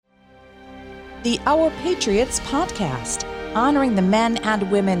the Our Patriots podcast, honoring the men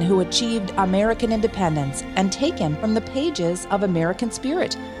and women who achieved American independence and taken from the pages of American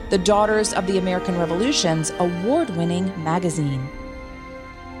Spirit, the Daughters of the American Revolution's award-winning magazine.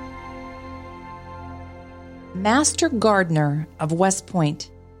 Master Gardener of West Point,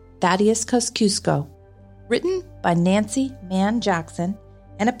 Thaddeus Kosciuszko, written by Nancy Mann Jackson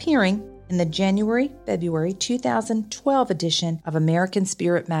and appearing in the January-February 2012 edition of American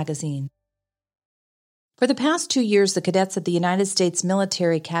Spirit magazine. For the past 2 years, the cadets at the United States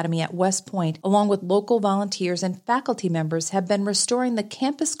Military Academy at West Point, along with local volunteers and faculty members, have been restoring the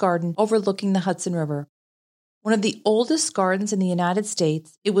campus garden overlooking the Hudson River. One of the oldest gardens in the United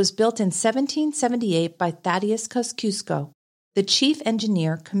States, it was built in 1778 by Thaddeus Kosciuszko, the chief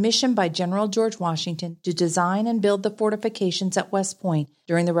engineer commissioned by General George Washington to design and build the fortifications at West Point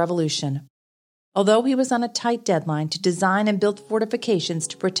during the Revolution. Although he was on a tight deadline to design and build fortifications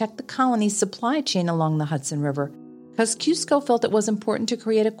to protect the colony's supply chain along the Hudson River, Kosciuszko felt it was important to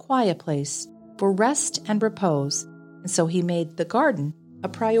create a quiet place for rest and repose, and so he made the garden a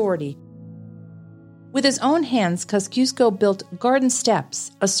priority. With his own hands, Kosciuszko built garden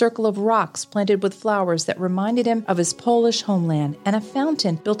steps, a circle of rocks planted with flowers that reminded him of his Polish homeland, and a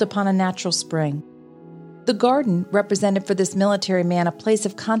fountain built upon a natural spring. The garden represented for this military man a place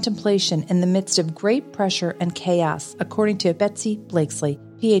of contemplation in the midst of great pressure and chaos, according to Betsy Blakesley,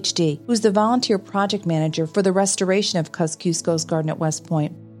 Ph.D., who's the volunteer project manager for the restoration of Kosciuszko's garden at West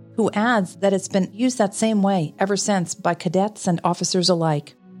Point, who adds that it's been used that same way ever since by cadets and officers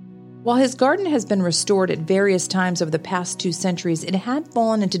alike. While his garden has been restored at various times over the past 2 centuries, it had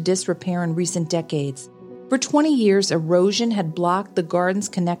fallen into disrepair in recent decades. For 20 years, erosion had blocked the garden's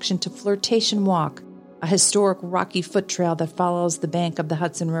connection to Flirtation Walk, a historic rocky foot trail that follows the bank of the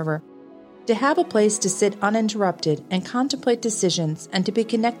Hudson River. To have a place to sit uninterrupted and contemplate decisions and to be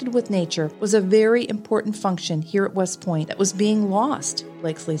connected with nature was a very important function here at West Point that was being lost,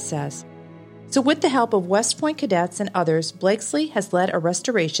 Blakesley says. So with the help of West Point cadets and others, Blakesley has led a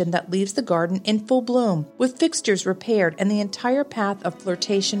restoration that leaves the garden in full bloom, with fixtures repaired and the entire path of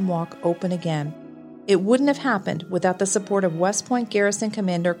Flirtation Walk open again. It wouldn't have happened without the support of West Point Garrison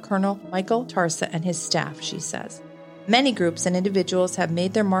Commander Colonel Michael Tarsa and his staff, she says. Many groups and individuals have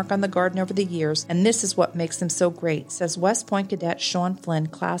made their mark on the garden over the years, and this is what makes them so great, says West Point Cadet Sean Flynn,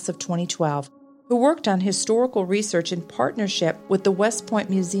 class of 2012, who worked on historical research in partnership with the West Point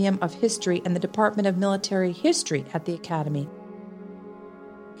Museum of History and the Department of Military History at the Academy.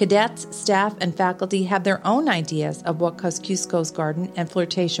 Cadets, staff, and faculty have their own ideas of what Kosciuszko's garden and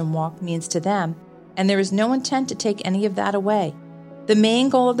Flirtation Walk means to them, and there is no intent to take any of that away. The main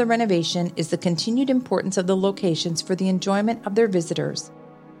goal of the renovation is the continued importance of the locations for the enjoyment of their visitors.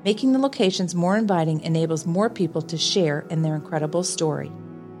 Making the locations more inviting enables more people to share in their incredible story.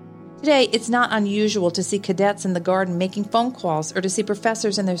 Today, it's not unusual to see cadets in the garden making phone calls or to see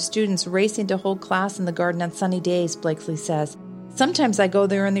professors and their students racing to hold class in the garden on sunny days, Blakesley says. Sometimes I go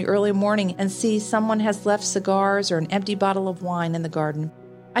there in the early morning and see someone has left cigars or an empty bottle of wine in the garden.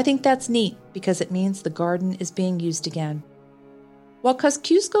 I think that's neat because it means the garden is being used again. While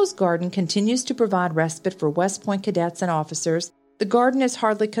Kosciuszko's garden continues to provide respite for West Point cadets and officers, the garden is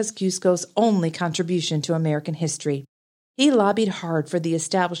hardly Kosciuszko's only contribution to American history. He lobbied hard for the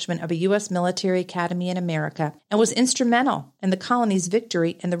establishment of a U.S. military academy in America and was instrumental in the colony's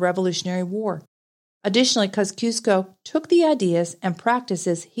victory in the Revolutionary War. Additionally, Kosciuszko took the ideas and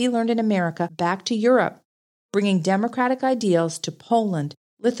practices he learned in America back to Europe, bringing democratic ideals to Poland,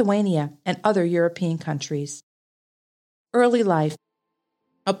 Lithuania, and other European countries. Early life.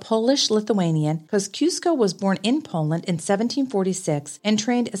 A Polish-Lithuanian, Kosciuszko was born in Poland in 1746 and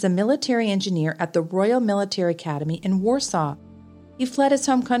trained as a military engineer at the Royal Military Academy in Warsaw. He fled his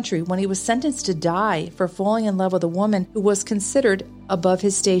home country when he was sentenced to die for falling in love with a woman who was considered above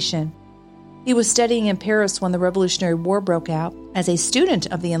his station. He was studying in Paris when the Revolutionary War broke out. As a student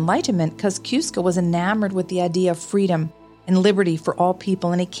of the Enlightenment, Kosciuszko was enamored with the idea of freedom and liberty for all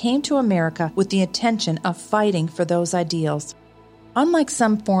people, and he came to America with the intention of fighting for those ideals. Unlike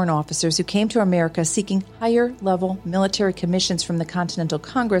some foreign officers who came to America seeking higher-level military commissions from the Continental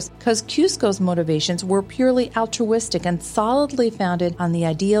Congress, Kosciuszko's motivations were purely altruistic and solidly founded on the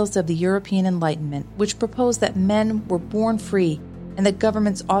ideals of the European Enlightenment, which proposed that men were born free and that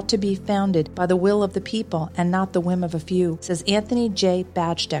governments ought to be founded by the will of the people and not the whim of a few, says Anthony J.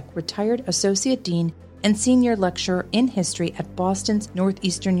 Bajtek, retired Associate Dean and Senior Lecturer in History at Boston's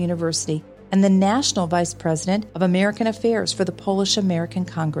Northeastern University, and the National Vice President of American Affairs for the Polish-American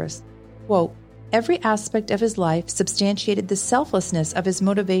Congress. Quote, every aspect of his life substantiated the selflessness of his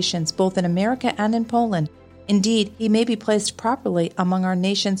motivations both in America and in Poland. Indeed, he may be placed properly among our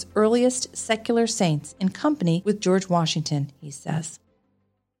nation's earliest secular saints in company with George Washington, he says.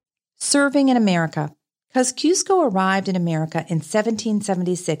 Serving in America. Kosciuszko arrived in America in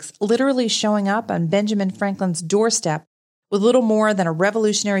 1776, literally showing up on Benjamin Franklin's doorstep with little more than a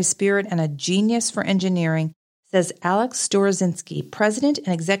revolutionary spirit and a genius for engineering, says Alex Storozinski, president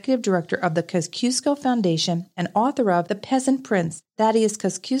and executive director of the Kosciuszko Foundation and author of The Peasant Prince, Thaddeus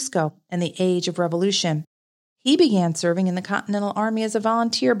Kosciuszko, and the Age of Revolution. He began serving in the Continental Army as a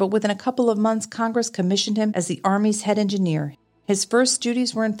volunteer, but within a couple of months, Congress commissioned him as the Army's head engineer. His first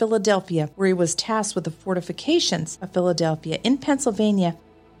duties were in Philadelphia, where he was tasked with the fortifications of Philadelphia. In Pennsylvania,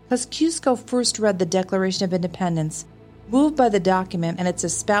 Kosciuszko first read the Declaration of Independence. Moved by the document and its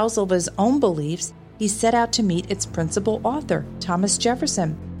espousal of his own beliefs, he set out to meet its principal author, Thomas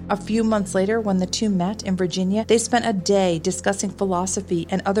Jefferson. A few months later, when the two met in Virginia, they spent a day discussing philosophy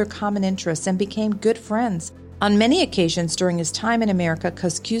and other common interests and became good friends. On many occasions during his time in America,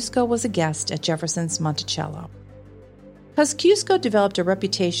 Kosciuszko was a guest at Jefferson's Monticello. Kosciuszko developed a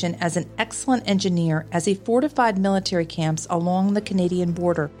reputation as an excellent engineer as he fortified military camps along the Canadian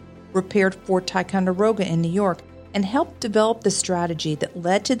border, repaired Fort Ticonderoga in New York, and helped develop the strategy that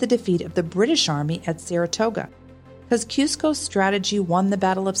led to the defeat of the British Army at Saratoga. Kosciuszko's strategy won the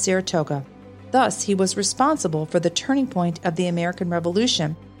Battle of Saratoga. Thus, he was responsible for the turning point of the American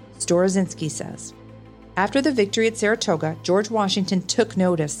Revolution, Storozinski says. After the victory at Saratoga, George Washington took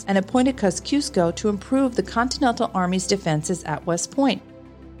notice and appointed Kosciuszko to improve the Continental Army's defenses at West Point.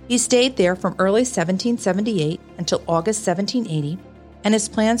 He stayed there from early 1778 until August 1780, and his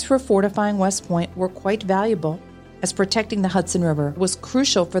plans for fortifying West Point were quite valuable, as protecting the Hudson River was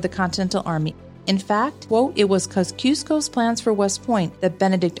crucial for the Continental Army. In fact, quote, it was Kosciuszko's plans for West Point that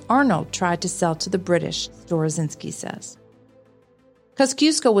Benedict Arnold tried to sell to the British, Storozinski says.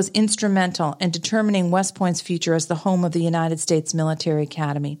 Kosciuszko was instrumental in determining West Point's future as the home of the United States Military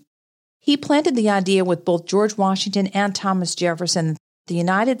Academy. He planted the idea with both George Washington and Thomas Jefferson that the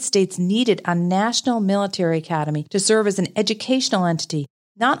United States needed a national military academy to serve as an educational entity,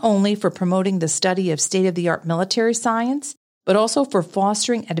 not only for promoting the study of state-of-the-art military science, but also for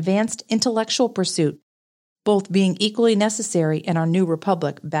fostering advanced intellectual pursuit, both being equally necessary in our new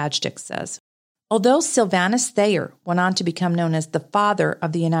republic, Badgedick says. Although Sylvanus Thayer went on to become known as the father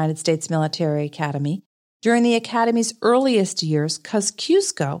of the United States Military Academy, during the Academy's earliest years,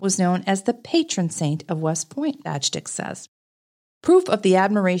 Kosciuszko was known as the patron saint of West Point, Badgedick says. Proof of the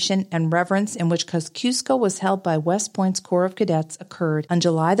admiration and reverence in which Kosciuszko was held by West Point's Corps of Cadets occurred on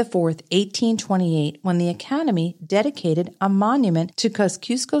July 4, 1828, when the Academy dedicated a monument to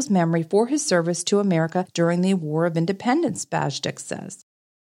Kosciuszko's memory for his service to America during the War of Independence, Badgedick says.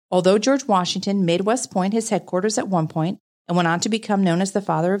 Although George Washington made West Point his headquarters at one point and went on to become known as the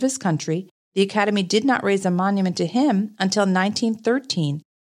father of his country, the Academy did not raise a monument to him until 1913,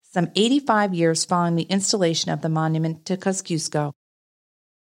 some 85 years following the installation of the monument to Kosciuszko.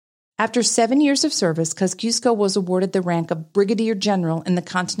 After 7 years of service, Kosciuszko was awarded the rank of Brigadier General in the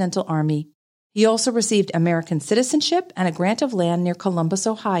Continental Army. He also received American citizenship and a grant of land near Columbus,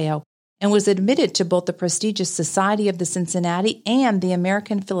 Ohio, and was admitted to both the prestigious Society of the Cincinnati and the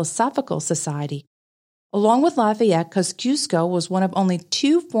American Philosophical Society. Along with Lafayette, Kosciuszko was one of only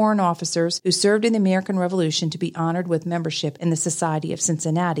 2 foreign officers who served in the American Revolution to be honored with membership in the Society of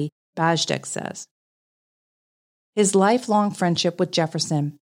Cincinnati, Badgedick says. His lifelong friendship with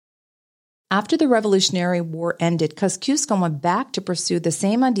Jefferson. After the Revolutionary War ended, Kosciuszko went back to pursue the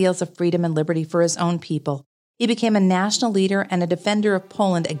same ideals of freedom and liberty for his own people. He became a national leader and a defender of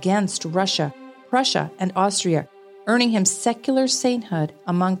Poland against Russia, Prussia, and Austria, earning him secular sainthood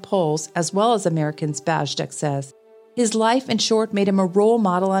among Poles as well as Americans, Badgedick says. His life, in short, made him a role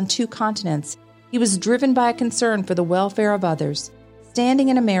model on 2 continents. He was driven by a concern for the welfare of others, standing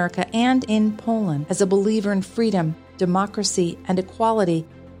in America and in Poland as a believer in freedom, democracy, and equality,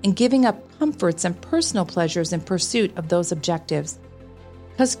 and giving up comforts and personal pleasures in pursuit of those objectives.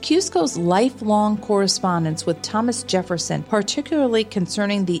 Kosciuszko's lifelong correspondence with Thomas Jefferson, particularly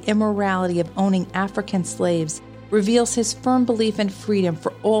concerning the immorality of owning African slaves, reveals his firm belief in freedom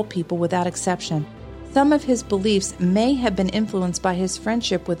for all people without exception. Some of his beliefs may have been influenced by his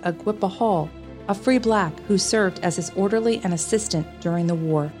friendship with Agrippa Hall, a free black who served as his orderly and assistant during the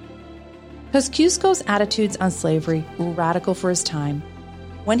war. Kosciuszko's attitudes on slavery were radical for his time.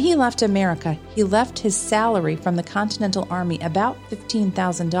 When he left America, he left his salary from the Continental Army, about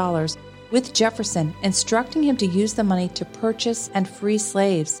 $15,000, with Jefferson, instructing him to use the money to purchase and free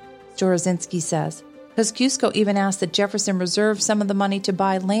slaves, Storozinski says. Kosciuszko even asked that Jefferson reserve some of the money to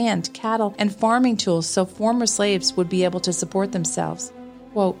buy land, cattle, and farming tools so former slaves would be able to support themselves.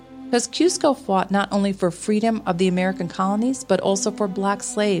 Quote, Kosciuszko fought not only for freedom of the American colonies, but also for black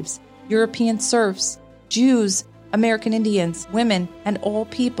slaves, European serfs, Jews, American Indians, women, and all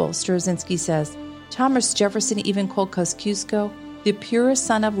people, Strozinski says. Thomas Jefferson even called Kosciuszko the purest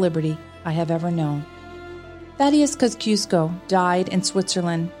son of liberty I have ever known. Thaddeus Kosciuszko died in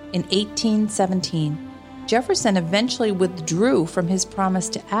Switzerland in 1817. Jefferson eventually withdrew from his promise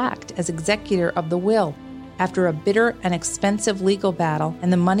to act as executor of the will after a bitter and expensive legal battle,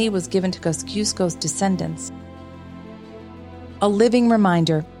 and the money was given to Kosciuszko's descendants. A living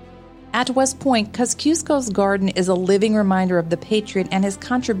reminder. At West Point, Kosciuszko's garden is a living reminder of the patriot and his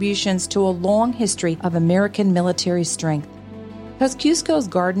contributions to a long history of American military strength. Kosciuszko's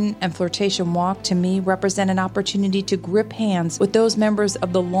garden and flirtation walk, to me, represent an opportunity to grip hands with those members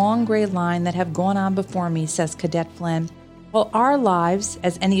of the long gray line that have gone on before me, says Cadet Flynn. While our lives,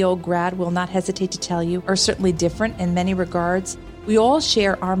 as any old grad will not hesitate to tell you, are certainly different in many regards, we all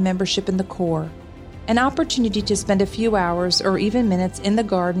share our membership in the Corps. An opportunity to spend a few hours or even minutes in the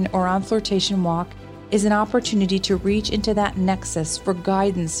garden or on flirtation walk is an opportunity to reach into that nexus for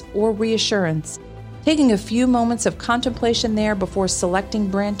guidance or reassurance. Taking a few moments of contemplation there before selecting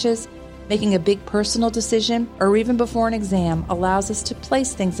branches, making a big personal decision, or even before an exam allows us to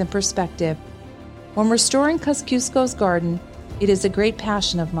place things in perspective. When restoring Kosciuszko's garden, it is a great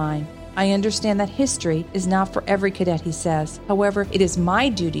passion of mine. I understand that history is not for every cadet, he says. However, it is my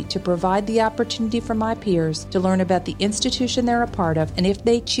duty to provide the opportunity for my peers to learn about the institution they're a part of, and if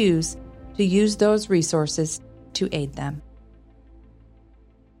they choose, to use those resources to aid them.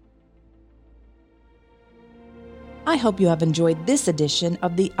 I hope you have enjoyed this edition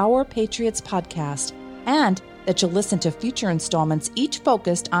of the Our Patriots podcast, and that you'll listen to future installments, each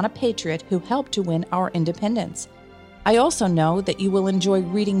focused on a patriot who helped to win our independence. I also know that you will enjoy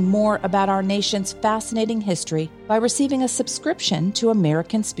reading more about our nation's fascinating history by receiving a subscription to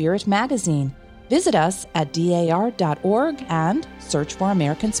American Spirit magazine. Visit us at dar.org and search for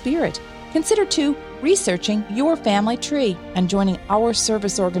American Spirit. Consider, too, researching your family tree and joining our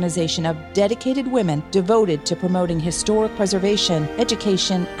service organization of dedicated women devoted to promoting historic preservation,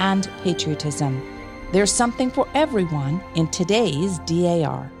 education, and patriotism. There's something for everyone in today's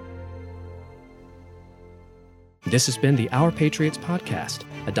DAR. This has been the Our Patriots podcast,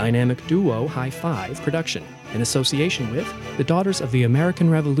 a dynamic duo high-five production in association with the Daughters of the American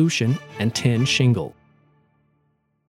Revolution and Tin Shingle.